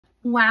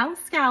While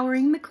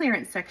scouring the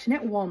clearance section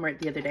at Walmart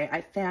the other day,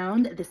 I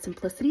found the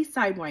Simplicity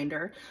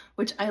Sidewinder,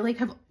 which I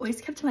have always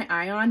kept my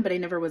eye on, but I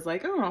never was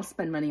like, oh, I'll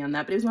spend money on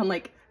that. But it was on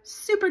like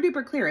super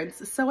duper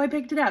clearance, so I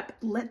picked it up.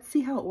 Let's see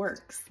how it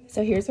works.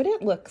 So here's what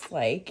it looks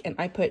like, and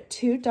I put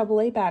 2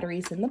 AA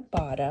batteries in the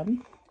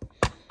bottom.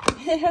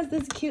 It has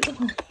this cute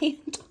little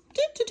handle.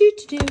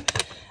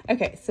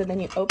 Okay, so then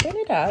you open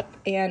it up,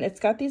 and it's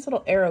got these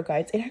little arrow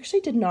guides. It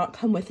actually did not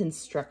come with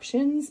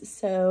instructions,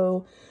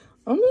 so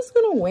I'm just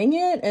gonna wing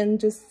it and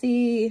just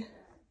see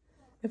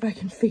if I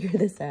can figure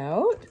this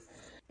out.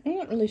 I'm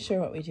not really sure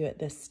what we do at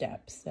this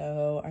step,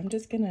 so I'm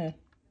just gonna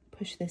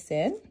push this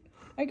in,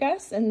 I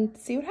guess, and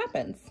see what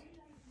happens.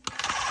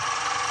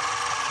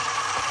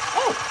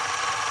 Oh!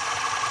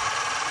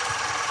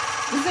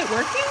 Is it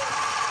working?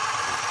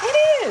 It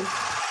is!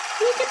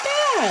 Look at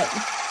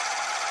that!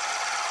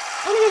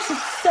 Oh my gosh,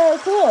 it's so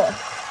cool.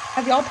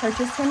 Have y'all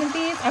purchased one of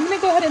these? I'm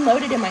gonna go ahead and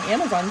load it in my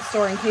Amazon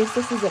store in case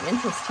this is of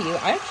interest to you.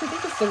 I actually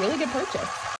think this is a really good purchase.